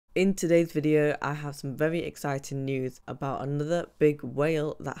In today's video, I have some very exciting news about another big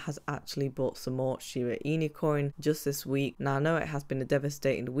whale that has actually bought some more Shiba Inu coin just this week. Now I know it has been a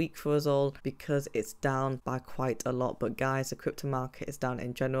devastating week for us all because it's down by quite a lot, but guys, the crypto market is down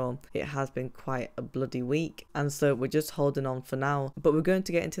in general. It has been quite a bloody week, and so we're just holding on for now. But we're going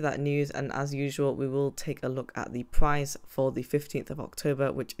to get into that news, and as usual, we will take a look at the price for the 15th of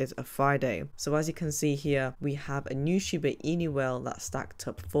October, which is a Friday. So as you can see here, we have a new Shiba Inu whale that stacked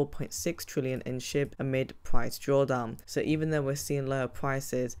up 4.6 trillion in Shib amid price drawdown. So even though we're seeing lower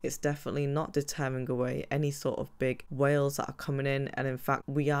prices, it's definitely not deterring away any sort of big whales that are coming in, and in fact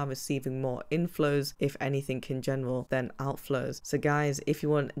we are receiving more inflows, if anything in general, than outflows. So guys, if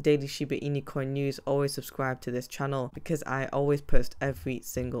you want daily Shiba Inu coin news, always subscribe to this channel because I always post every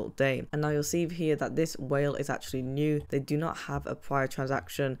single day. And now you'll see here that this whale is actually new. They do not have a prior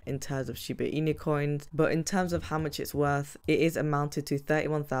transaction in terms of Shiba Inu coins, but in terms of how much it's worth, it is amounted to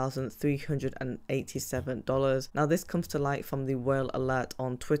 $31,387. Now this comes to light from the whale alert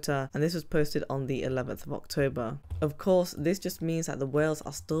on Twitter, and this was posted on the 11th of October. Of course, this just means that the whales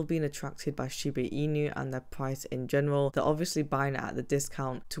are still being attracted by Shiba Inu and their price in general. They're obviously buying it at the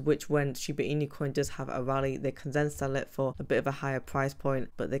discount, to which when Shiba Inu coin does have a rally, they can then sell it for a bit of a higher price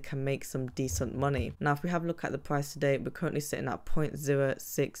point, but they can make some decent money. Now if we have a look at the price today, we're currently sitting at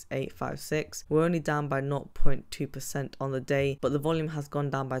 0.06856. We're only down by 0.2% on the day, but the volume has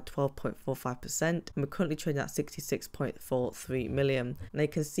gone down by 12.45%, and we're currently trading at 66.43 million. Now you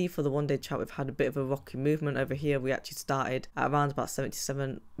can see for the 1 day chart, we've had a bit of a rocky movement over here. We actually started at around about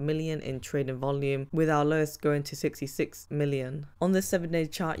 77 million in trading volume, with our lowest going to 66 million. On the 7 day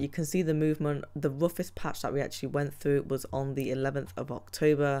chart, you can see the movement. The roughest patch that we actually went through was on the 11th of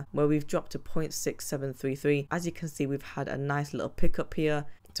October, where we've dropped to 0.6733. As you can see, we've had a nice little pickup here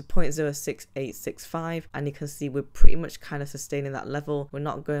to 0.06865, and you can see we're pretty much kind of sustaining that level. We're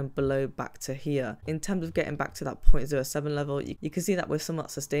not going below back to here. In terms of getting back to that 0.07 level, you can see that we're somewhat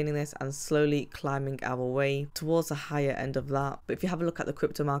sustaining this and slowly climbing our way towards the higher end of that. But if you have a look at the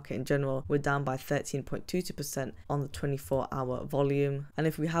crypto market in general, we're down by 13.22% on the 24-hour volume. And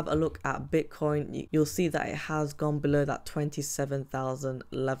if we have a look at Bitcoin, you'll see that it has gone below that 27,000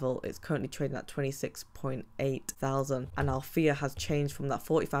 level. It's currently trading at 26.8 thousand, and our fear has changed from that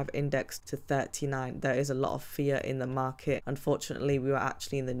 45 index to 39. There is a lot of fear in the market. Unfortunately, we were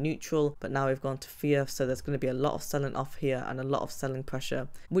actually in the neutral, but now we've gone to fear, so there's going to be a lot of selling off here and a lot of selling pressure,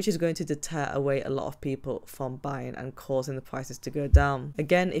 which is going to deter away a lot of people from buying and causing the prices to go down.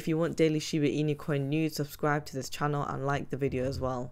 Again, if you want daily Shiba Inu coin news, subscribe to this channel and like the video as well.